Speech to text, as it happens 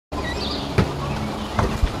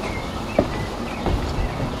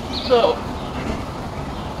So,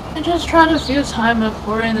 I just tried a few times of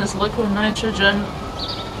pouring this liquid nitrogen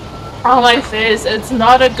on my face. It's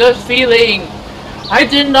not a good feeling. I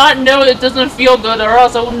did not know it doesn't feel good, or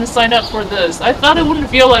else I wouldn't sign up for this. I thought it wouldn't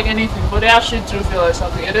feel like anything, but it actually do feel like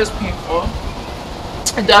something. It is painful.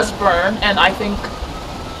 It does burn, and I think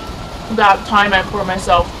that time I poured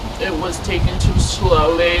myself, it was taken too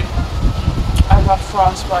slowly. I got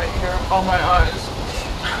frostbite here on my eyes.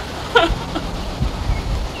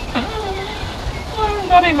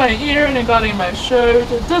 I got in my ear and it got in my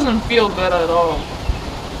shirt. It doesn't feel good at all.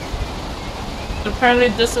 Apparently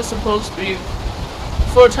this is supposed to be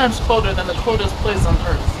 4 times colder than the coldest place on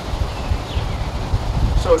Earth.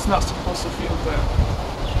 So it's not supposed to feel good.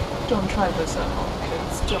 Don't try this at home,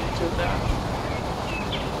 kids. Don't do that.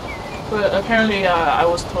 But apparently I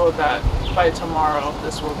was told that by tomorrow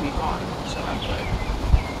this will be gone. So I'm good.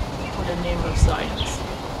 For the name of science.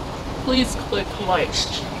 Please click like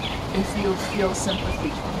if you feel sympathy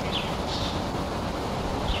for me.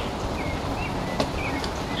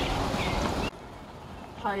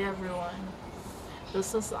 Hi everyone.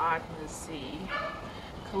 This is Agnes Zee,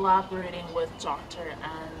 collaborating with Dr.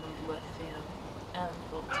 Lithium and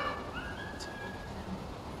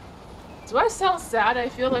Do I sound sad? I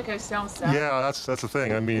feel like I sound sad. Yeah, that's the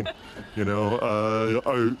thing. I mean, you know,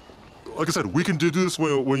 like I said, we can do this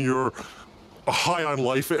when you're high on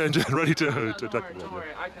life and ready to. Don't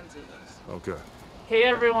worry, I can do this. Okay. Hey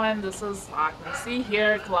everyone, this is Agnes Zee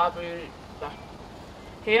here,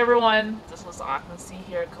 Hey everyone, this is Agnes Zee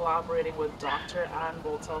here, collaborating with Dr.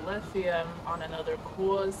 Lithium on another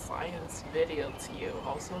cool science video to you,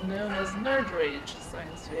 also known as NurdRage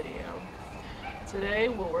science video. Today,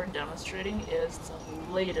 what we're demonstrating is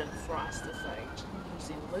the latent frost effect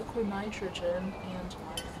using liquid nitrogen and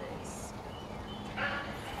my face.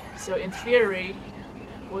 So in theory,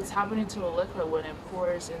 what's happening to a liquid when it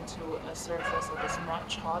pours into a surface that is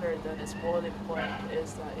much hotter than its boiling point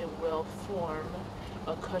is that it will form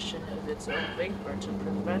a cushion of its own vapor to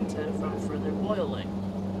prevent it from further boiling.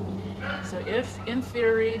 So if, in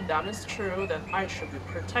theory, that is true, then I should be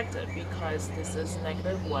protected because this is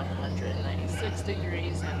negative 196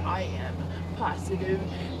 degrees and I am positive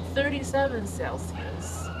 37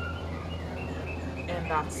 Celsius. And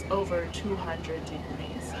that's over 200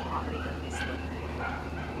 degrees hotter than this liquid.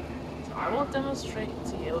 So I will demonstrate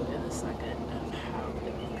to you in a second of how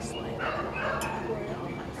it looks like pour it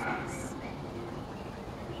on my face.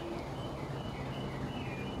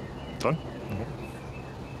 Done?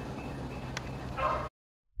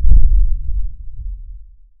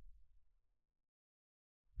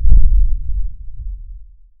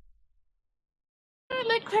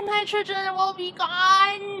 Liquid nitrogen will be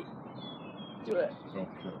gone! Do it.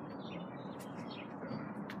 Okay.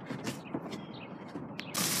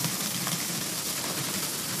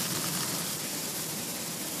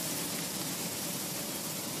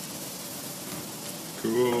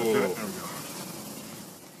 Cool. Okay,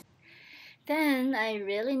 then I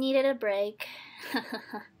really needed a break.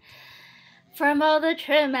 From all the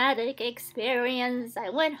traumatic experience, I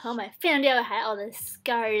went home, I found out I had all the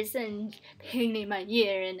scars and pain in my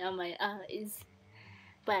ear and on my eyes.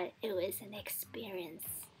 But it was an experience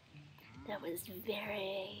that was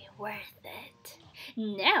very worth it.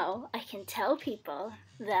 Now I can tell people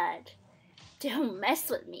that don't mess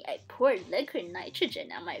with me, I poured liquid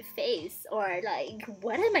nitrogen on my face. Or like,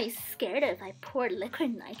 what am I scared of? I poured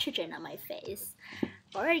liquid nitrogen on my face.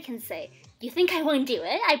 Or I can say, you think I won't do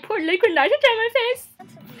it? I poured liquid nitrogen on my face. I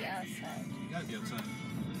want to be outside. You gotta be outside.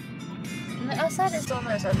 And the outside is so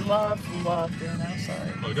nice. I love being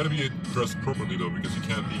outside. Well, you gotta be dressed appropriately though, because you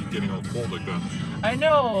can't be getting all cold like that. I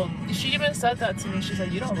know. She even said that to me. She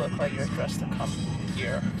said, you don't look like you're dressed to come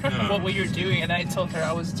here. Yeah. What you're doing. And I told her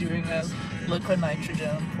I was doing a liquid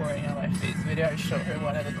nitrogen pouring on my face video. I showed her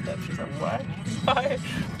one of the clips. She's like, what? Why?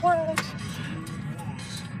 What?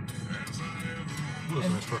 Ooh, that's a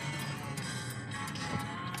nice truck.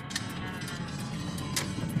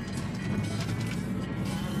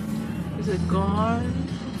 Is it gone?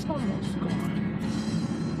 It's almost gone.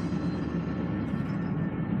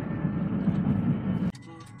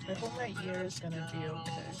 I hope my ear is gonna be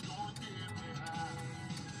okay.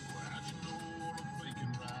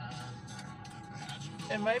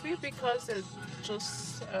 It might be because it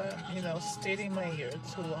just, you know, stayed in my ear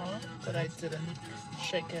too long that I didn't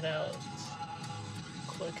shake it out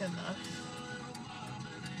quick enough.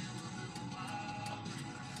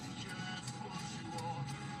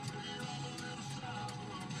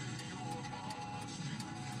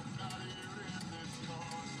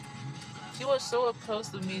 He was so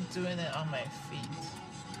opposed to me doing it on my feet.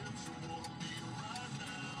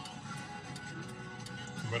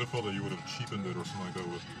 might have felt that you would have cheapened it or something like that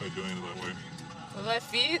by doing it that way. With my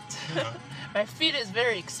feet? Yeah. My feet is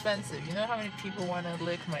very expensive. You know how many people want to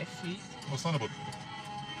lick my feet? Well, it's not about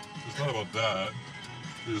that.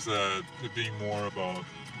 It's that it being more about,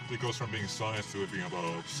 it goes from being science to it being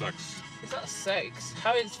about sex. It's not sex.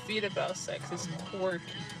 How is feet about sex? It's quirky.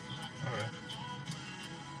 Alright.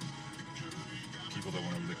 People that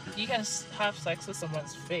want to lick your You can have sex with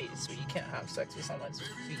someone's face, but you can't have sex with someone's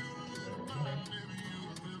feet.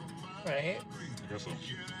 Right? I guess so.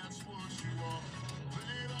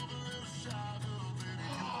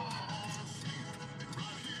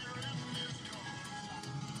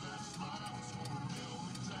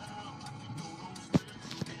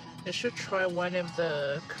 I should try one of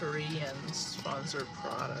the Korean sponsored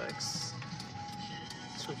products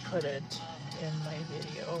to put it in my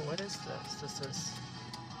video. Oh, what is this? This is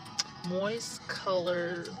Moist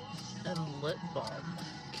Color and Lip Balm.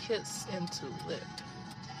 Kiss into Lip.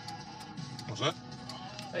 What's that?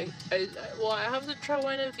 Well, I have to try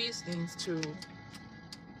one of these things to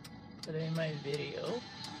put in my video.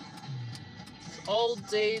 It's all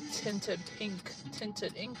day tinted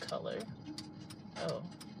ink color. Oh.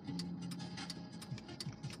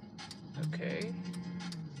 Okay.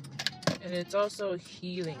 And it's also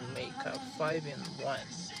healing makeup, 5-in-1.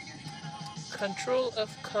 Control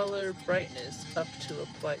of color brightness up to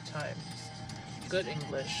apply times. Good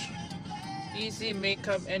English. Easy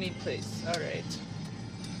makeup any place. Alright.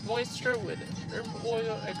 Moisture with herb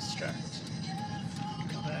oil extract. I'm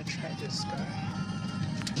gonna try this guy.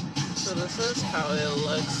 So this is how it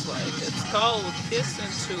looks like. It's called Kiss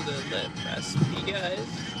into the Lip recipe, guys.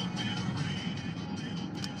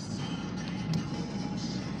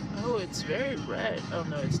 Oh, it's very red. Oh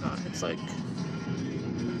no, it's not. It's like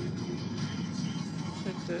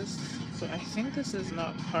this. But I think this is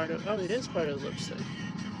not part of. Oh, it is part of lipstick.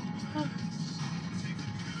 Huh.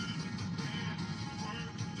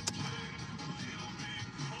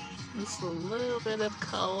 Just a little bit of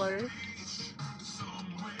color.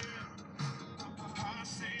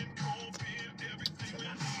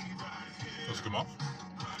 Does it come off?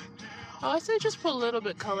 Oh, I said just put a little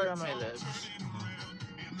bit color on my lips.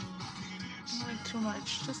 Not like too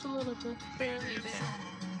much, just a little bit, barely there.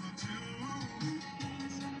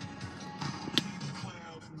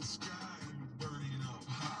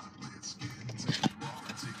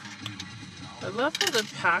 I love how the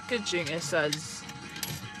packaging, it says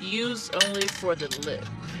use only for the lip.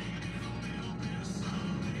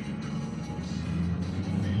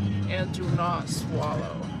 And do not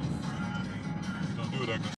swallow. Don't do it,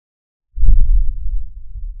 Agnes.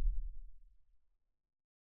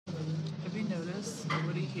 Have you noticed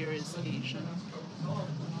nobody here is Asian? No.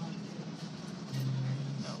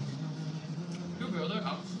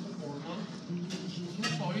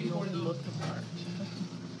 We all look apart.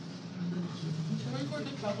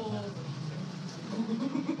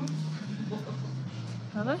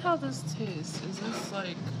 I like how this tastes. Is this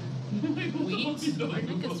like wheat? I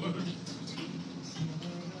think it's wheat.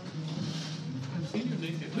 It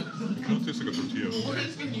kind of tastes like a tortilla.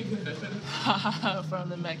 From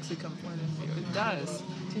the Mexican point of view. It does. It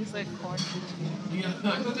tastes like corn tortilla.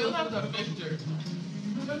 Yeah, I still have the picture.